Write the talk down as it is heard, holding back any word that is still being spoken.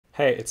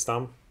Hey, it's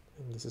Tom,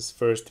 and this is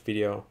first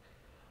video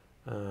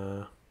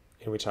in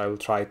which I will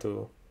try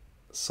to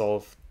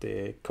solve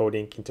the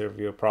coding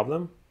interview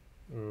problem.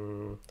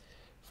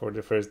 For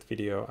the first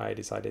video, I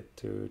decided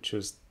to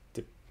choose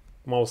the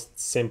most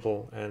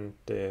simple and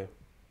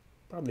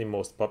probably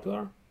most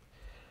popular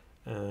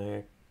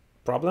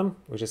problem,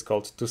 which is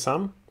called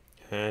ToSum.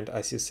 And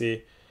as you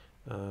see,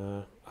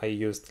 I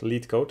used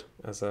LeetCode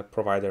as a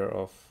provider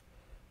of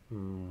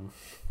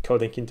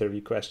coding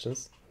interview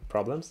questions and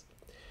problems.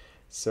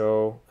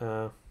 So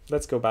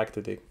let's go back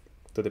to the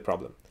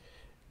problem.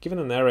 Given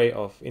an array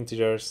of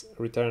integers,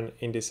 return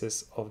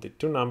indices of the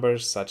two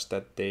numbers such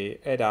that they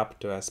add up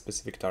to a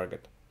specific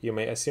target. You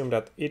may assume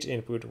that each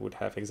input would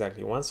have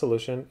exactly one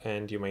solution,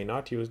 and you may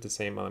not use the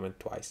same element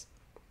twice.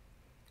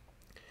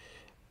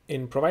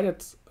 In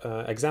provided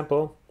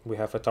example, we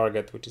have a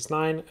target which is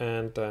 9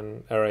 and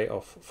an array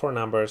of 4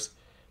 numbers,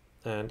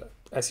 and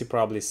as you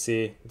probably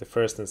see, the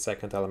first and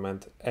second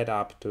element add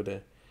up to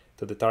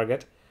the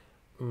target.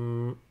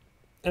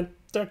 And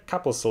there are a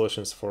couple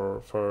solutions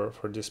for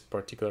this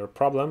particular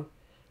problem.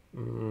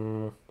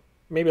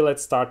 Maybe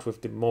let's start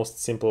with the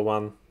most simple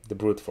one, the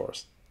brute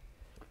force.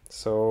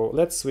 So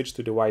let's switch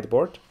to the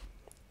whiteboard,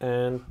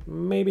 and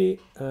maybe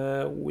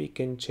we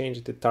can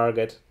change the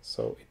target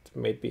so it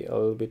may be a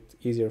little bit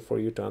easier for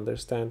you to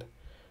understand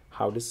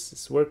how this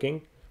is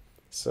working.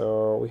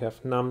 So we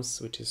have nums,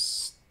 which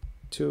is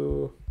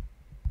 2,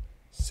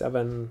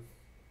 7,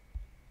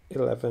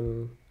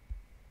 11,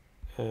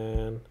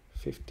 and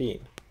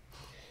 15.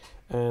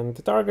 And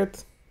the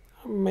target,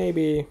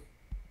 maybe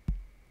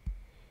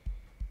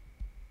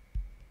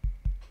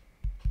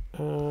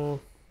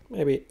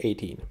maybe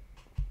 18.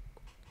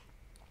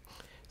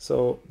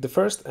 So the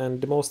first and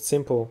the most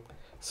simple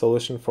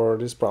solution for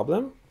this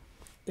problem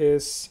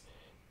is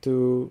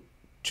to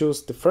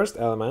choose the first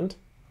element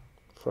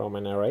from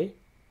an array.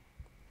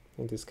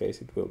 In this case,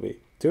 it will be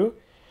 2,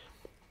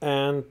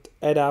 and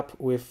add up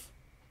with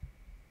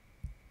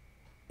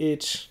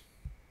each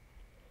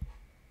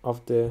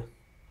of the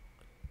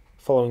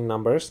following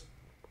numbers.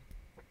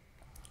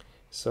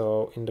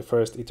 So in the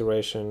first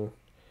iteration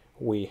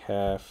we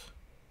have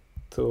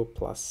 2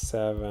 plus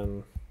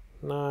 7,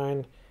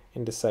 9.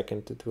 In the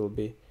second it will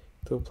be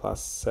 2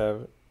 plus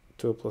 11,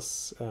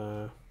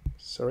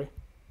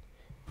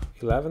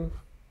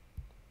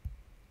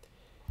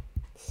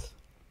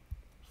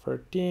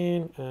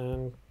 13,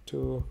 and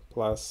 2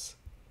 plus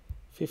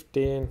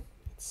 15,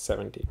 it's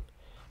 17.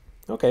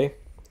 Okay,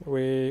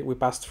 we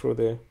passed through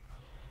the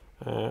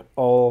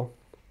all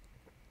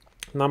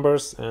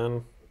numbers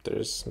and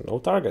there's no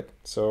target.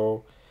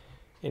 So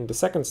in the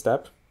second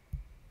step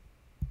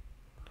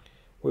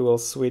we will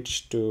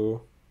switch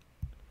to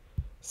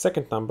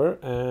second number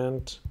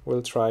and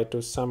we'll try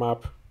to sum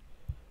up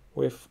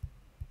with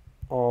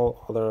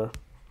all other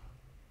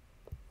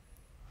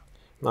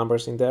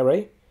numbers in the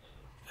array.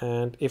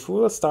 And if we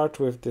will start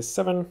with the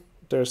 7,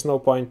 there's no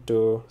point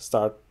to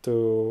start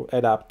to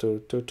add up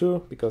to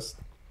 2 because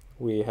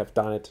we have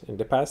done it in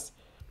the past.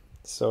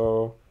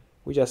 So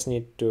we just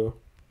need to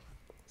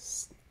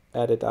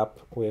add it up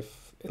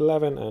with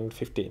 11 and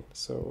 15.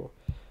 So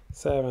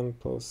 7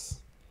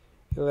 plus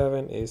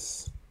 11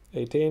 is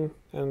 18,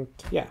 and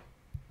yeah,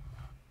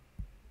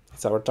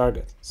 it's our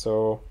target.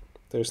 So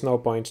there's no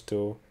point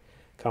to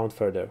count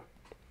further.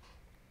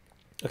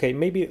 Okay,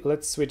 maybe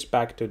let's switch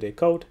back to the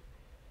code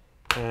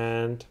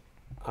and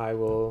I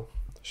will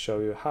show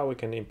you how we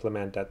can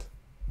implement that.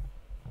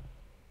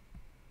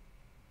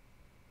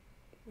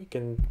 We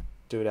can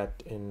do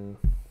that in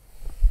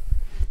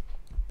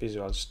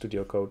Visual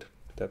Studio Code.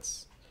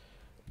 That's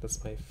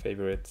my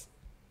favorite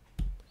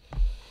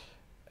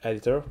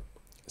editor.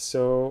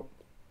 So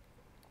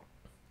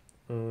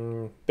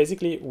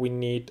basically we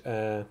need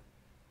 2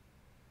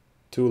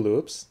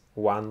 loops,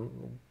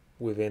 one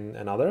within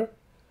another.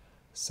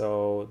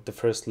 So the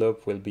first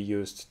loop will be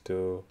used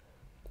to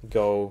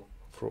go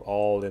through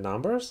all the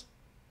numbers,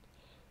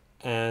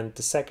 and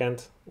the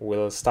second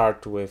will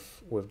start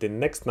with the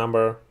next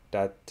number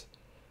that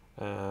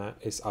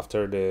is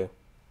after the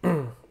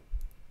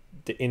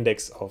the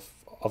index of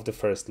the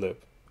first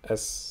loop,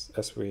 as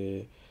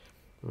we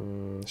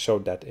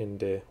showed that in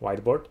the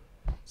whiteboard.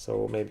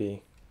 So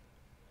maybe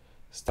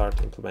start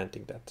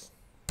implementing that.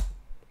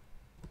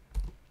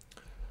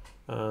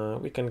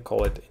 We can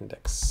call it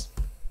index.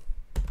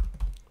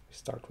 We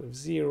start with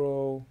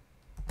 0.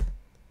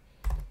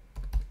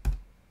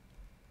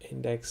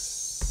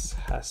 Index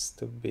has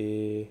to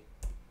be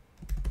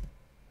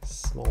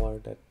smaller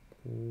than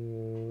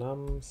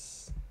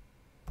nums.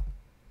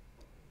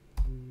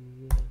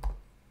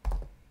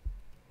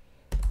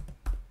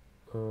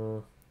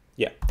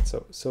 Yeah,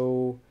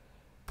 so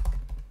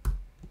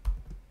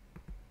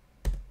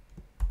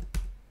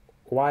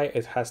why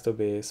it has to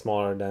be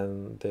smaller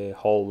than the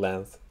whole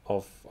length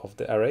of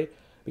the array?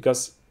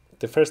 Because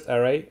the first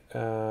array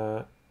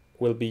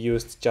will be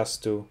used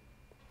just to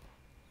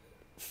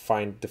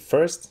find the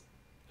first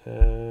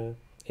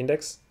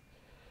index,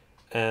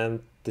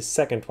 and the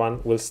second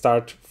one will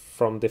start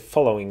from the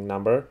following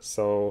number,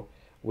 so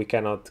we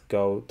cannot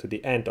go to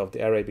the end of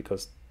the array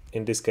because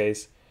in this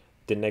case,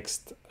 the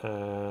next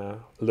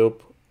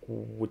loop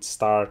would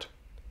start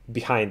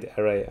behind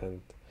the array,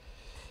 and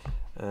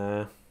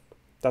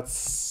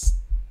that's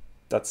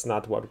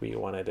not what we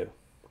want to do.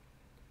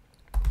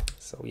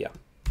 So yeah,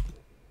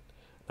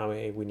 now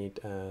we need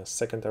a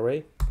second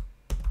array,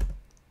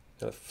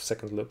 a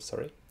second loop,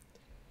 sorry.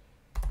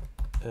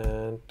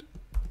 And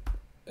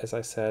as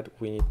I said,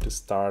 we need to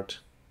start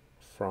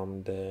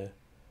from the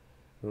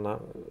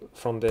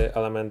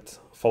element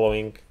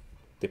following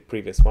the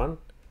previous one.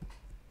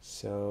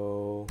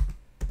 So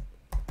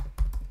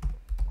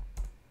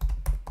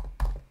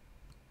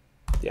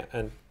yeah,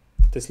 and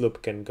this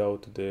loop can go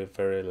to the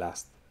very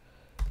last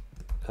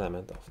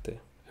element of the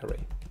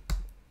array.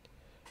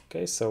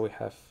 Okay, so we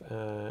have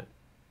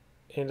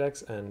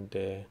index and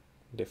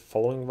the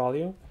following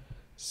value.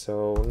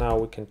 So now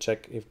we can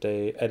check if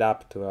they add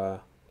up to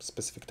a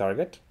specific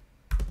target.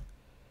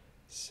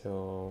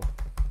 So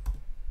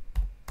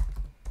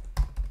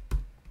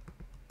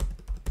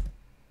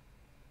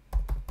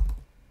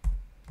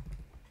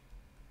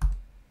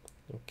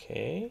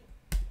okay,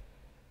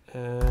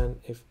 and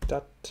if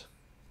that,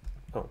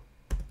 oh,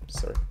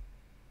 sorry,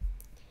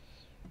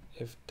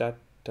 if that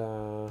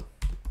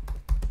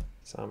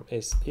sum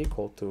is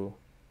equal to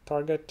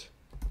target,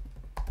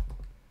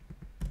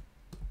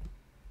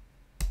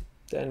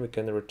 then we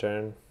can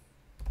return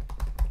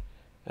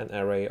an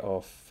array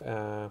of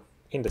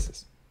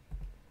indices.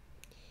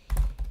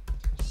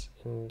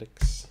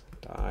 Index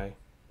I,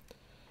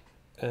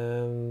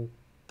 and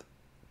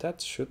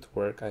that should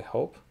work, I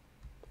hope.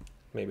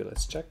 Maybe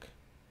let's check.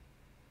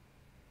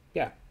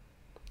 Yeah,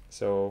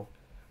 so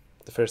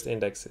the first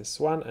index is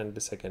 1 and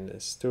the second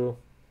is 2,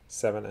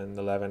 7 and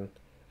 11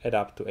 add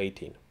up to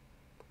 18.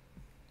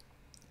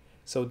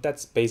 So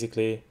that's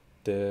basically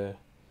the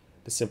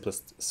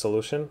simplest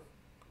solution,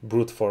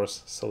 brute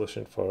force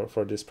solution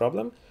for this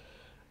problem.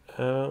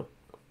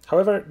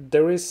 However,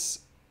 there is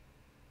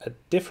a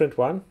different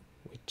one,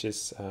 which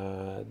is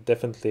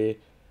definitely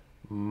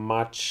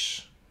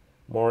much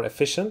more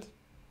efficient.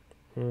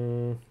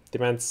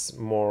 Demands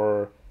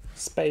more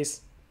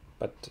space,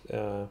 but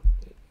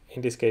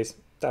in this case,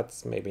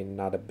 that's maybe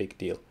not a big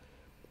deal.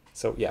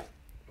 So yeah,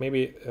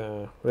 maybe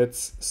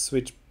let's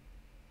switch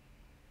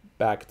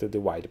back to the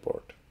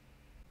whiteboard.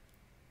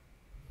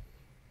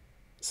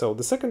 So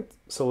the second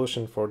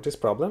solution for this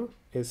problem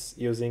is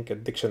using a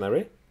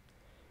dictionary,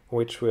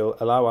 which will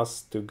allow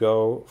us to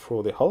go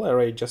through the whole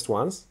array just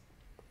once.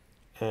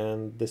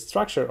 And the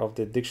structure of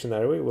the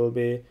dictionary will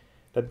be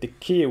that the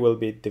key will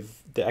be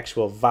the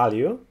actual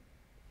value,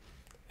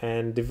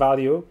 and the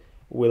value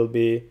will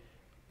be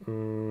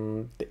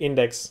the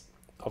index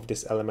of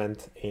this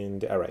element in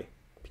the array,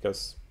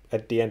 because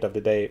at the end of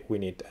the day we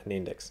need an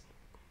index.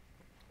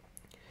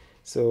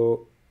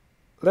 So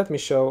let me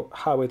show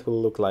how it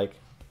will look like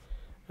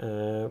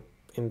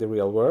in the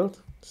real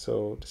world.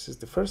 So this is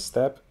the first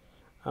step.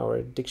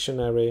 Our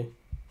dictionary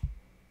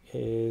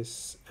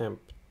is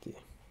empty.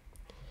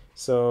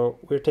 So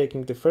we're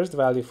taking the first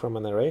value from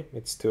an array,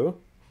 it's 2,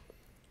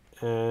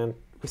 and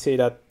we see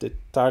that the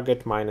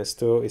target minus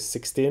 2 is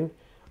 16.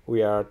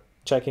 We are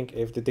checking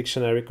if the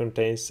dictionary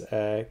contains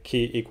a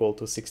key equal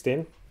to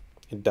 16.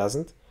 It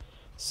doesn't.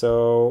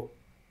 So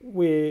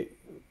we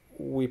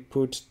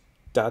put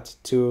that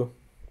 2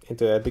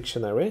 into a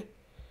dictionary,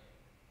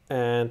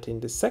 and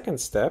in the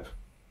second step,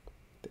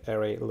 the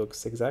array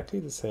looks exactly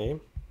the same.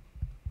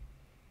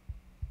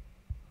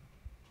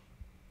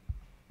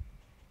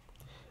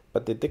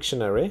 But the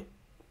dictionary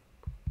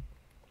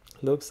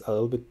looks a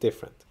little bit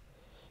different.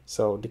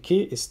 So the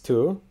key is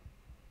 2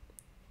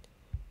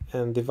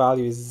 and the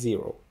value is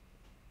 0,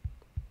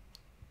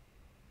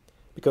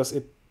 because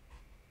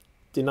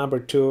the number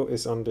 2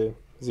 is on the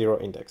 0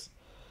 index.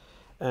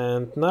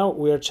 And now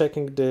we are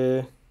checking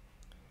the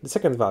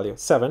second value,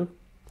 7,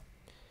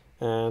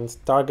 and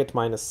target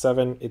minus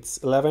 7, it's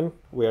 11.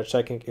 We are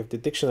checking if the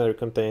dictionary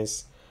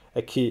contains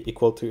a key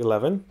equal to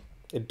 11.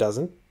 It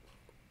doesn't.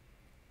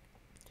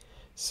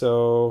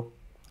 So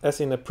as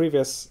in a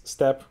previous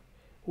step,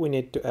 we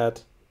need to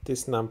add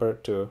this number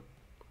to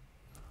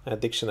a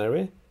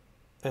dictionary,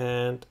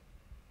 and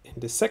in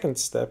the second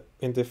step,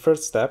 in the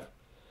first step,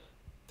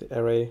 the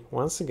array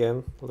once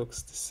again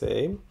looks the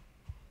same.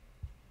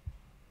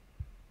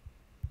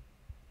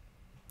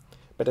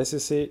 But as you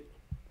see,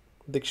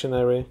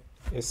 dictionary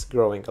is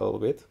growing a little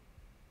bit.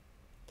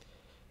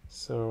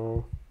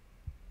 So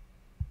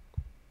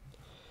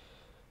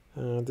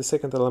the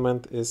second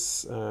element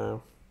is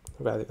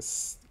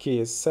key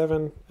is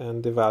 7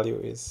 and the value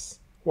is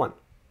 1.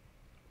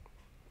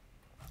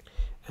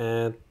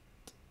 And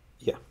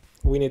yeah,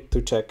 we need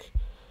to check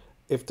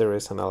if there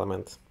is an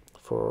element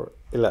for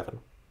 11.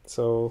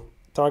 So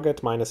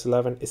target minus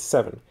 11 is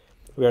 7.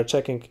 We are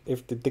checking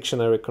if the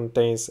dictionary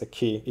contains a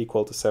key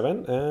equal to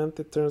 7, and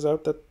it turns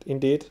out that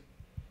indeed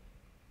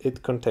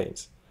it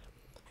contains.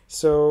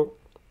 So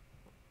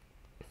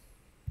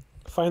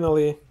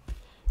finally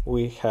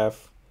we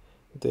have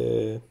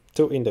the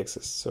 2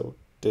 indexes. So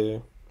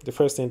the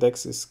first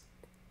index is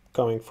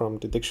coming from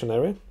the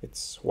dictionary,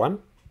 it's 1,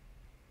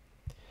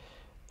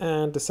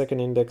 and the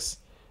second index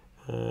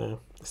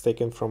is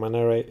taken from an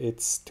array,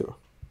 it's 2.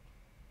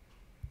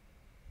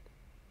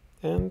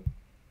 And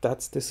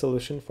that's the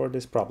solution for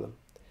this problem.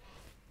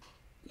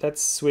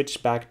 Let's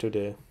switch back to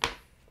the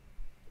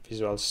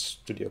Visual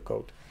Studio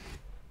Code.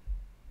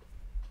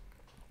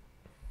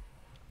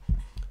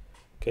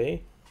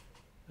 Okay,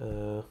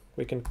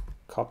 we can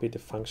copy the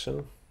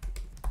function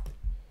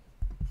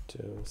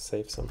to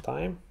save some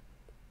time.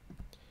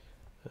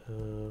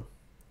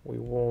 We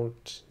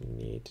won't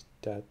need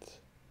that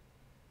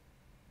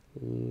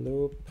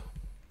loop.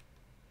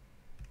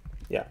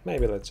 Yeah,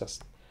 maybe let's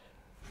just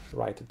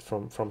write it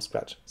from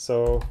scratch.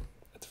 So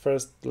at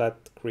first,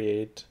 let's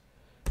create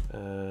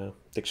a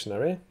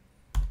dictionary.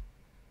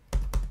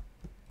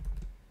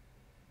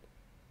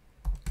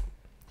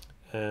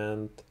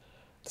 And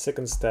the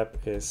second step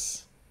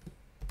is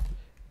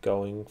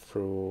going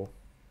through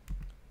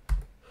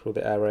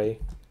the array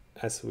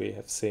as we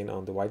have seen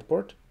on the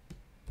whiteboard.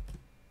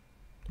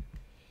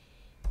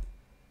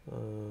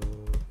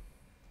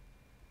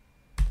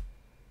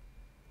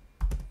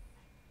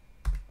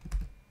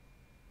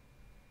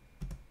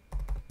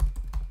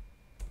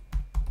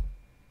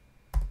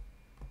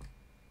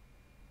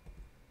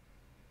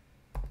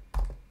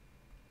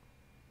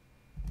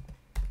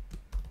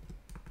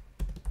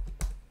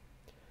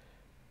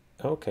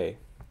 Okay,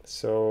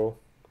 so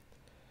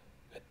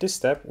at this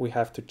step we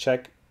have to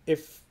check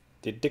if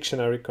the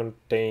dictionary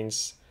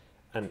contains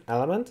an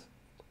element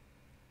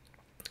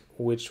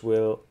which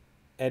will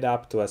add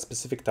up to a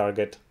specific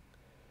target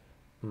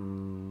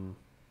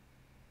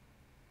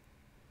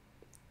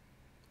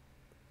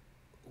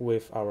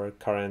with our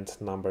current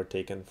number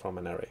taken from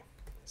an array.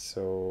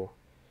 So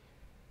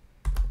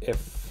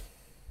if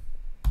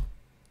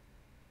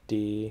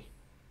we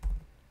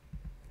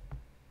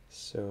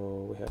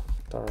have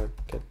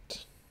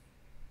target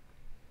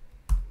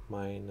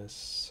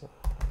minus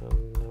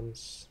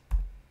nums.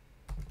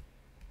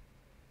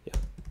 Yeah,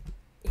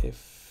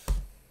 if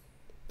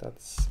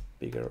that's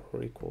bigger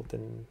or equal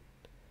than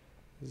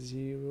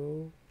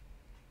 0.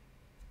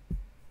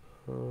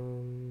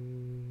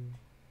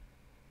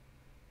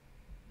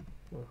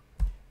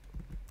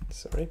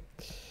 Sorry.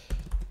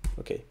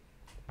 Okay.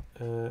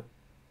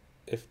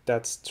 If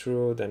that's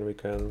true, then we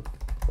can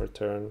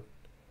return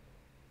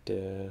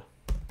the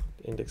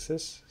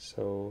indexes.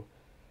 So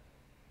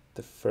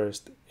the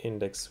first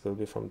index will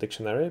be from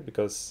dictionary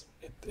because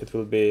it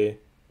will be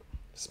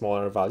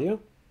smaller value,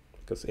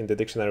 because in the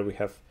dictionary we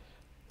have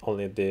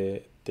only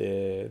the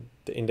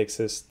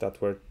indexes that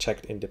were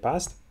checked in the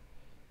past.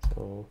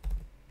 So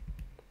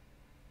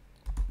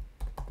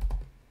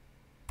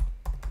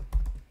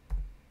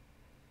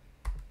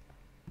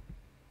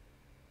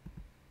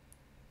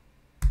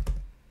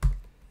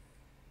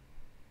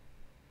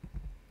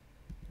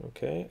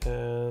okay,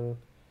 and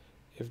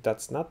if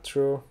that's not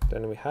true,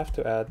 then we have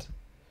to add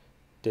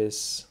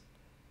this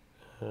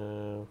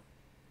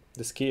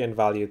this key and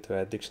value to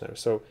a dictionary.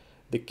 So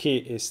the key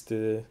is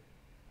the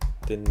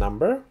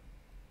number,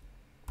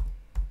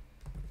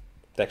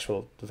 the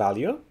actual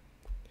value,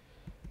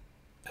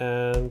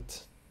 and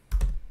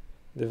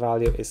the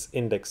value is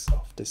index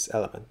of this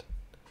element.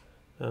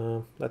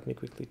 Let me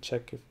quickly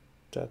check if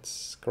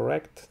that's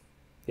correct.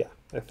 Yeah,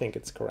 I think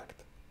it's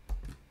correct.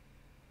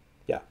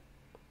 Yeah,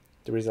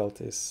 the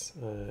result is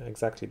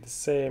exactly the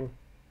same.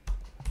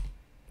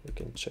 We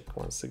can check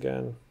once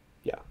again.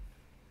 Yeah,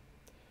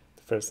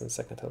 the first and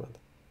second element.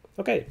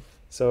 Okay,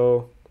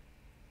 so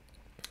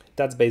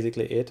that's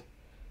basically it.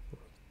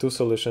 Two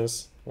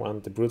solutions,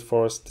 one the brute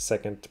force, the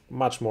second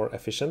much more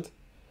efficient.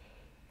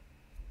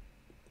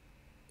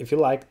 If you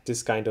like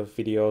this kind of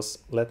videos,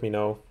 let me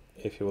know.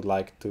 If you would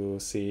like to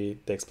see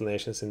the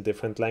explanations in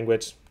different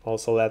language,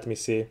 also let me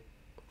see.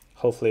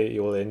 Hopefully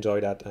you will enjoy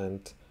that,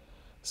 and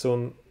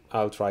soon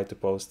I'll try to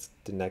post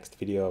the next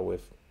video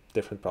with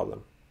different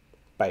problem.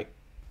 Bye.